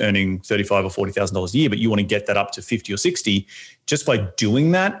who's earning $35,000 or $40,000 a year, but you want to get that up to 50 or 60. Just by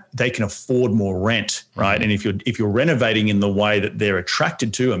doing that, they can afford more rent, right? And if you're renovating in the way that they're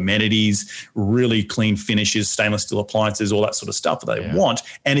attracted to, amenities, really clean finishes, stainless steel appliances, all that sort of stuff that they want,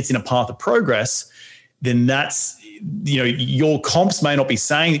 and it's in a path of progress, then that's, your comps may not be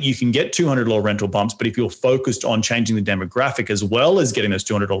saying that you can get $200 rental bumps, but if you're focused on changing the demographic as well as getting those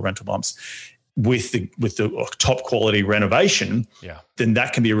 $200 rental bumps, with the top quality renovation, then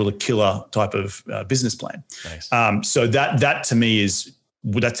that can be a really killer type of business plan. Nice. So that to me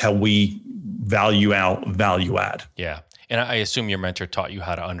that's how we value our value add. Yeah. And I assume your mentor taught you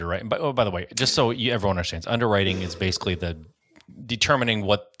how to underwrite. But by the way, just so everyone understands, underwriting is basically determining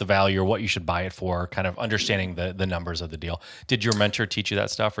what the value or what you should buy it for, kind of understanding the numbers of the deal. Did your mentor teach you that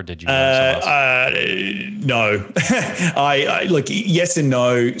stuff, or did you learn something else? No. I look, yes and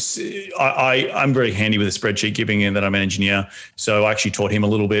no. I'm very handy with a spreadsheet, given in that I'm an engineer. So I actually taught him a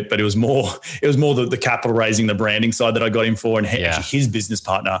little bit, but it was more the capital raising, the branding side that I got him for. And actually his business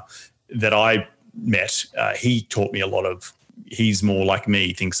partner that I met, he taught me a lot of. He's more like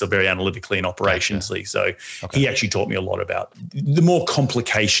me, thinks very analytically and operationally. So he actually taught me a lot about the more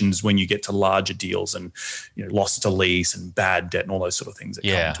complications when you get to larger deals and loss to lease and bad debt and all those sort of things that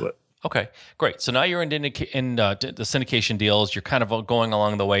come into it. Okay, great. So now you're in the syndication deals. You're kind of going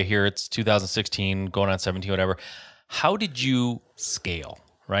along the way here. It's 2016, going on 17, whatever. How did you scale,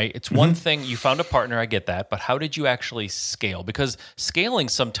 right? It's one thing, you found a partner, I get that, but how did you actually scale? Because scaling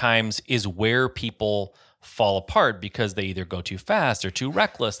sometimes is where people fall apart because they either go too fast or too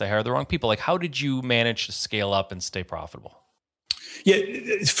reckless, they hire the wrong people. Like, how did you manage to scale up and stay profitable? Yeah,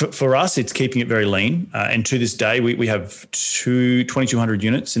 for us, it's keeping it very lean. And to this day, we have 2,200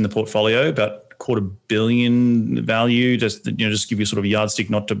 units in the portfolio, about $250 million value. Just give you sort of a yardstick,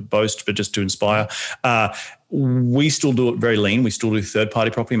 not to boast, but just to inspire. We still do it very lean. We still do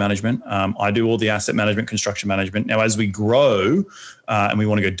third-party property management. I do all the asset management, construction management. Now, as we grow and we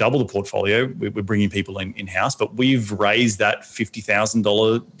want to go double the portfolio, we're bringing people in-house, but we've raised that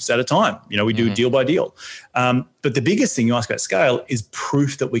 $50,000 at a time. We do deal by deal. But the biggest thing you ask about scale is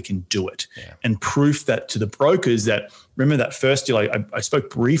proof that we can do it, and proof that to the brokers that, remember that first deal, I spoke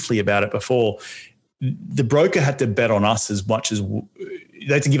briefly about it before, the broker had to bet on us as much as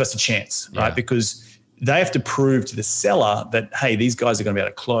they had to give us a chance, right? Because they have to prove to the seller that, hey, these guys are going to be able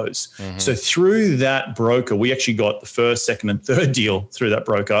to close. So through that broker, we actually got the first, second, and third deal through that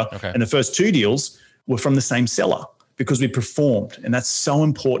broker. And the first two deals were from the same seller because we performed. And that's so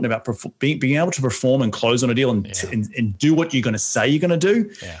important about being able to perform and close on a deal and do what you're going to say you're going to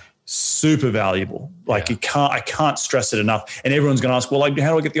do. Super valuable. Like I can't stress it enough. And everyone's going to ask, well, like,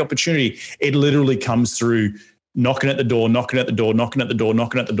 how do I get the opportunity? It literally comes through knocking at the door, knocking at the door, knocking at the door,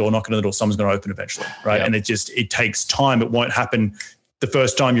 knocking at the door, knocking at the door. Someone's going to open eventually, right? And it takes time. It won't happen the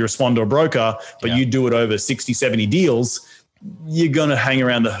first time you respond to a broker, but you do it over 60, 70 deals, you're going to hang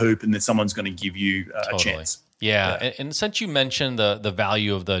around the hoop and then someone's going to give you a chance. And since you mentioned the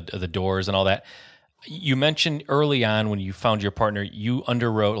value of the doors and all that, you mentioned early on when you found your partner, you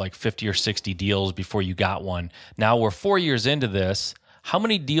underwrote like 50 or 60 deals before you got one. Now we're 4 years into this. How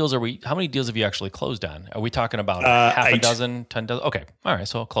many deals have you actually closed on? Are we talking about half 8. a dozen, 10 dozen? Okay. All right.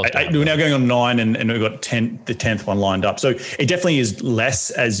 So close. We're now going on 9 and we've got the 10th one lined up. So it definitely is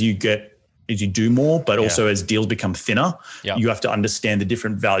less as you do more, but also as deals become thinner, you have to understand the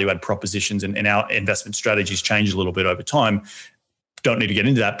different value add propositions and our investment strategies change a little bit over time. Don't need to get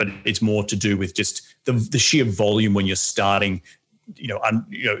into that, but it's more to do with just the sheer volume when you're starting,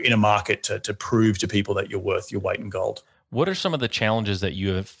 in a market to prove to people that you're worth your weight in gold. What are some of the challenges that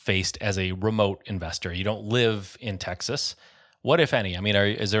you have faced as a remote investor? You don't live in Texas. What, if any? I mean,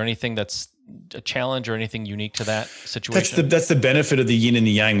 is there anything that's a challenge or anything unique to that situation? That's the benefit of the yin and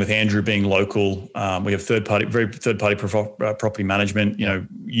the yang with Andrew being local. We have third-party property management.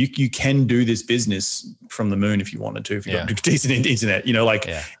 You can do this business from the moon if you wanted to, if you've got decent internet.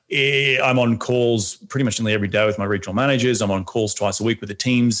 I'm on calls pretty much nearly every day with my regional managers. I'm on calls twice a week with the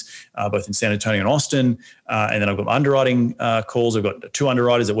teams, both in San Antonio and Austin. And then I've got underwriting calls. I've got 2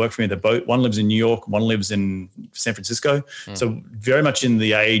 underwriters that work for me. One lives in New York, one lives in San Francisco. So very much in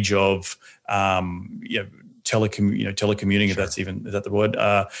the age of telecommuting, if is that the word?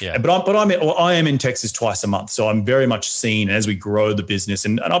 But I am in Texas twice a month, so I'm very much seen as we grow the business,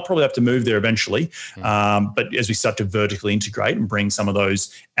 and I'll probably have to move there eventually. But as we start to vertically integrate and bring some of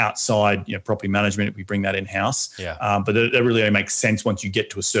those outside, property management, we bring that in house. But that really only makes sense once you get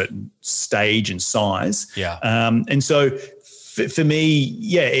to a certain stage and size. And so for me,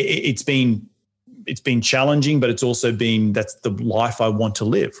 it's been challenging, but it's also that's the life I want to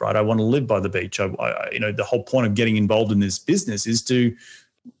live, right? I want to live by the beach. The whole point of getting involved in this business is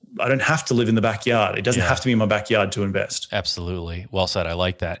I don't have to live in the backyard. It doesn't have to be in my backyard to invest. Absolutely. Well said. I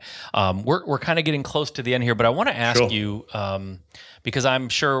like that. We're kind of getting close to the end here, but I want to ask you, because I'm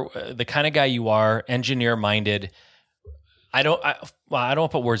sure the kind of guy you are, engineer minded. I don't want to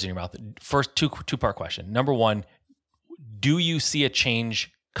put words in your mouth. First, two-part question. Number one, do you see a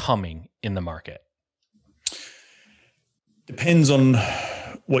change coming in the market? Depends on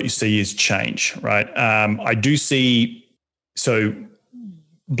what you see as change, right? I do see,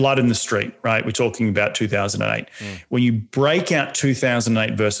 blood in the street, right? We're talking about 2008. When you break out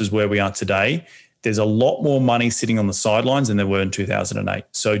 2008 versus where we are today, there's a lot more money sitting on the sidelines than there were in 2008.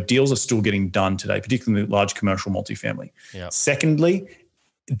 So deals are still getting done today, particularly large commercial multifamily. Secondly,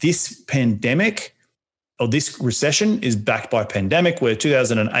 this pandemic or this recession is backed by a pandemic, where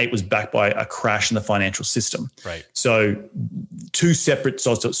 2008 was backed by a crash in the financial system. Right. So 2 separate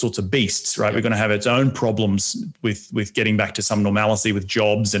sorts of beasts, right? We're going to have its own problems with getting back to some normalcy with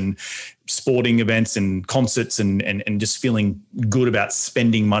jobs and sporting events and concerts and just feeling good about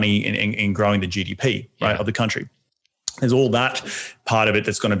spending money and growing the GDP, right, of the country. There's all that part of it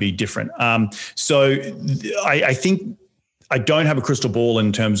that's going to be different. So I think I don't have a crystal ball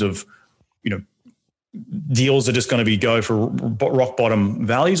in terms of, deals are just going to go for rock bottom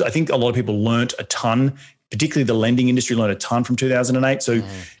values. I think a lot of people learnt a ton, particularly the lending industry learned a ton from 2008. So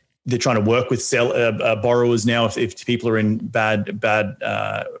they're trying to work with borrowers now if people are in bad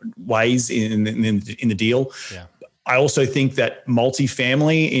ways in the deal. Yeah. I also think that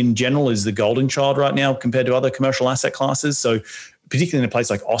multifamily in general is the golden child right now compared to other commercial asset classes. So particularly in a place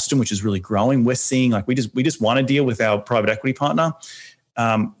like Austin, which is really growing, we're seeing we just won a deal with our private equity partner.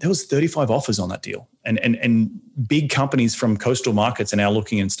 There was 35 offers on that deal, and big companies from coastal markets are now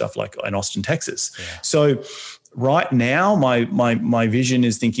looking in stuff like in Austin, Texas. Yeah. So right now, my vision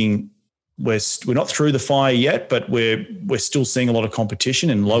is thinking we're not through the fire yet, but we're still seeing a lot of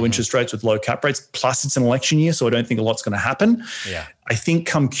competition and low interest rates with low cap rates. Plus, it's an election year, so I don't think a lot's going to happen. Yeah. I think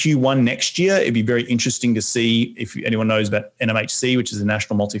come Q1 next year, it'd be very interesting to see if anyone knows about NMHC, which is the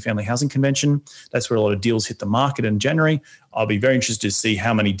National Multifamily Housing Convention. That's where a lot of deals hit the market in January. I'll be very interested to see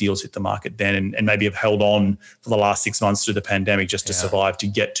how many deals hit the market then and maybe have held on for the last 6 months through the pandemic just to survive to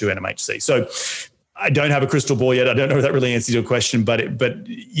get to NMHC. So I don't have a crystal ball yet. I don't know if that really answers your question, but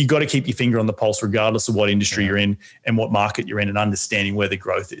you got to keep your finger on the pulse regardless of what industry you're in and what market you're in and understanding where the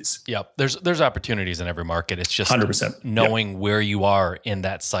growth is. Yeah, there's opportunities in every market. It's just 100%. knowing where you are in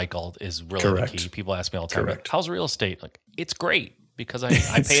that cycle is really the key. People ask me all the time, Correct. how's real estate? Like, it's great because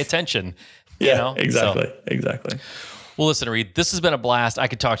I pay attention. Exactly. Well, listen, Reed, this has been a blast. I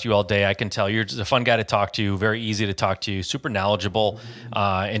could talk to you all day. I can tell you're just a fun guy to talk to, very easy to talk to, super knowledgeable,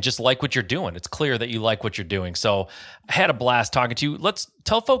 and just like what you're doing. It's clear that you like what you're doing. So I had a blast talking to you. Let's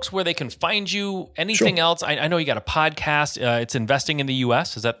tell folks where they can find you. Anything else? I know you got a podcast. It's Investing in the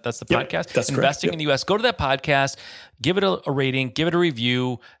U.S. That's the podcast? That's Investing correct. in the U.S. Go to that podcast, give it a rating, give it a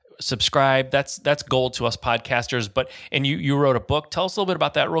review, subscribe. That's gold to us podcasters. And you wrote a book. Tell us a little bit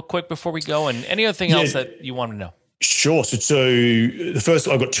about that real quick before we go, and any other thing else that you want to know. Sure. So the first,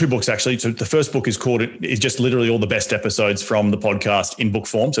 I've got 2 books actually. So the first book is just literally all the best episodes from the podcast in book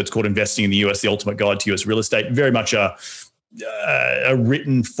form. So it's called Investing in the US, The Ultimate Guide to US Real Estate. Very much a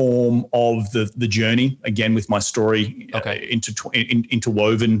written form of the journey, again, with my story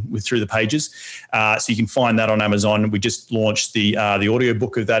interwoven through the pages. So you can find that on Amazon. We just launched the audio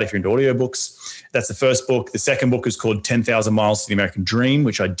book of that if you're into audiobooks. That's the first book. The second book is called 10,000 Miles to the American Dream,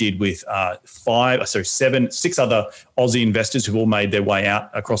 which I did with 6 other Aussie investors who've all made their way out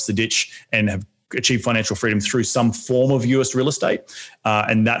across the ditch and have achieved financial freedom through some form of US real estate.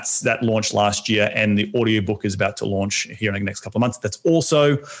 And that launched last year, and the audiobook is about to launch here in the next couple of months. That's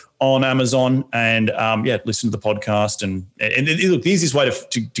also on Amazon. And listen to the podcast. And look, the easiest way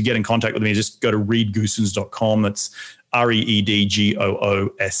to get in contact with me is just go to reedgoossens.com. That's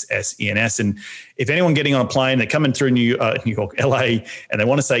REEDGOOSSENS. And if anyone getting on a plane, they're coming through New York, LA, and they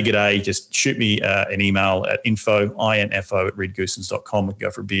want to say g'day, just shoot me an email at info@reedgoossens.com. We can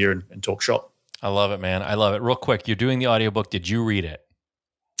go for a beer and talk shop. I love it, man. I love it. Real quick, you're doing the audiobook. Did you read it?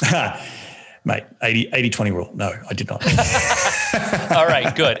 Mate, 80-20 rule. No, I did not. All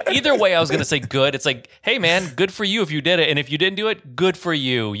right, good. Either way, I was going to say good. It's like, hey, man, good for you if you did it. And if you didn't do it, good for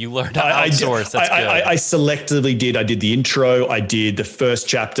you. You learned how to outsource. That's good. I selectively did. I did the intro. I did the first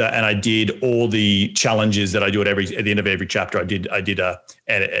chapter, and I did all the challenges that I do at the end of every chapter. I did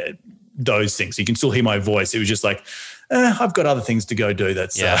those things. You can still hear my voice. It was just like, I've got other things to go do.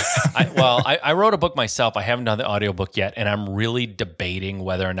 I wrote a book myself. I haven't done the audiobook yet, and I'm really debating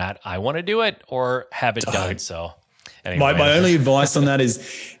whether or not I want to do it or have it done. So anyway. My only advice on that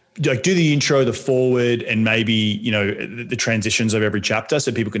is like do the intro, the forward, and maybe, the transitions of every chapter so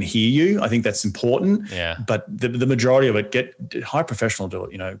people can hear you. I think that's important. Yeah. But the majority of it, hire a professional to do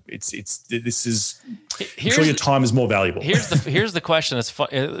it. I'm sure your time is more valuable. Here's the question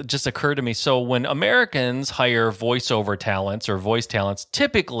it just occurred to me. So when Americans hire voiceover talents or voice talents,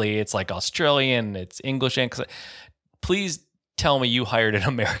 typically it's like Australian, it's English, and please tell me you hired an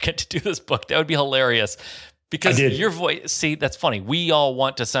American to do this book. That would be hilarious. Because your voice, see, that's funny. We all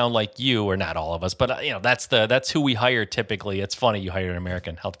want to sound like you, or not all of us, but that's who we hire typically. It's funny you hired an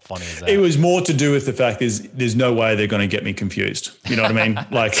American. How funny is that? It was more to do with the fact there's no way they're going to get me confused. You know what I mean?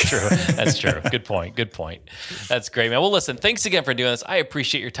 That's true. Good point. That's great, man. Well, listen, thanks again for doing this. I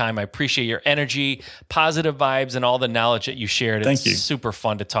appreciate your time. I appreciate your energy, positive vibes, and all the knowledge that you shared. Thank you. It's super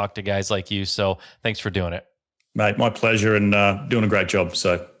fun to talk to guys like you. So thanks for doing it. Mate, my pleasure, and doing a great job.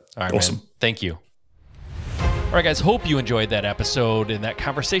 So all right, awesome. Man. Thank you. All right, guys, hope you enjoyed that episode and that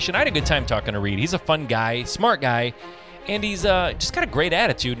conversation. I had a good time talking to Reed. He's a fun guy, smart guy, and he's just got a great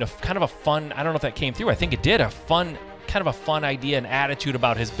attitude and kind of a fun, I don't know if that came through. I think it did, kind of a fun idea and attitude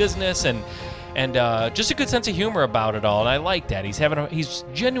about his business and just a good sense of humor about it all. And I like that. He's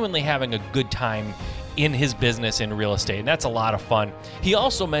genuinely having a good time in his business in real estate. And that's a lot of fun. He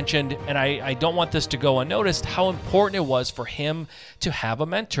also mentioned, and I don't want this to go unnoticed, how important it was for him to have a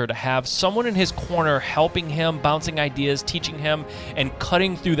mentor, to have someone in his corner helping him, bouncing ideas, teaching him, and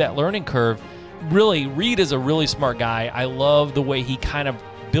cutting through that learning curve. Really, Reed is a really smart guy. I love the way he kind of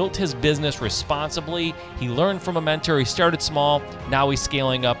built his business responsibly. He learned from a mentor. He started small. Now he's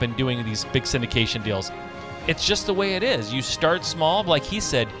scaling up and doing these big syndication deals. It's just the way it is. You start small. Like he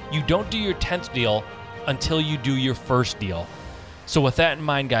said, you don't do your 10th deal until you do your first deal. So with that in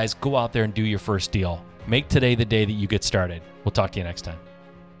mind, guys, go out there and do your first deal. Make today the day that you get started. We'll talk to you next time.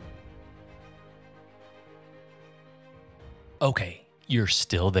 Okay. You're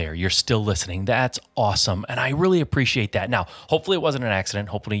still there. You're still listening. That's awesome. And I really appreciate that. Now, hopefully it wasn't an accident.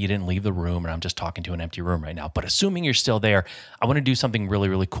 Hopefully you didn't leave the room and I'm just talking to an empty room right now. But assuming you're still there, I want to do something really,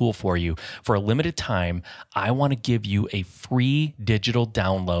 really cool for you. For a limited time, I want to give you a free digital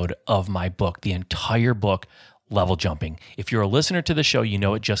download of my book, the entire book, Level Jumping. If you're a listener to the show, you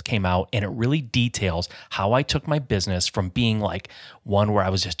know it just came out and it really details how I took my business from being like one where I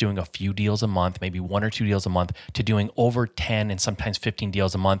was just doing a few deals a month, maybe 1 or 2 deals a month, to doing over 10 and sometimes 15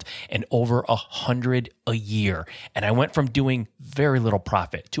 deals a month and over 100 a year. And I went from doing very little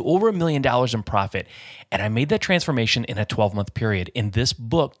profit to over $1 million in profit. And I made that transformation in a 12-month period. And this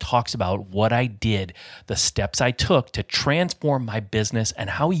book talks about what I did, the steps I took to transform my business and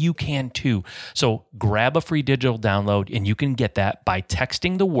how you can too. So grab a free digital download and you can get that by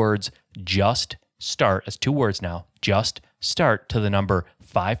texting the words "just start" as 2 words now, "just start" to the number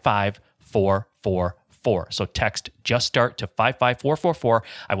 55444. So text "just start" to 55444.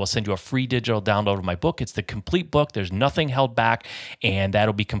 I will send you a free digital download of my book. It's the complete book. There's nothing held back, and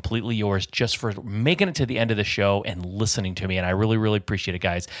that'll be completely yours just for making it to the end of the show and listening to me. And I really, really appreciate it,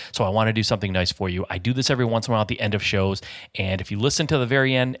 guys. So I want to do something nice for you. I do this every once in a while at the end of shows, and if you listen to the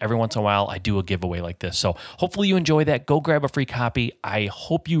very end, every once in a while, I do a giveaway like this. So hopefully you enjoy that. Go grab a free copy. I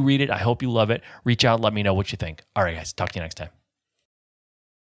hope you read it. I hope you love it. Reach out. Let me know what you think. All right, guys. Talk to you next time.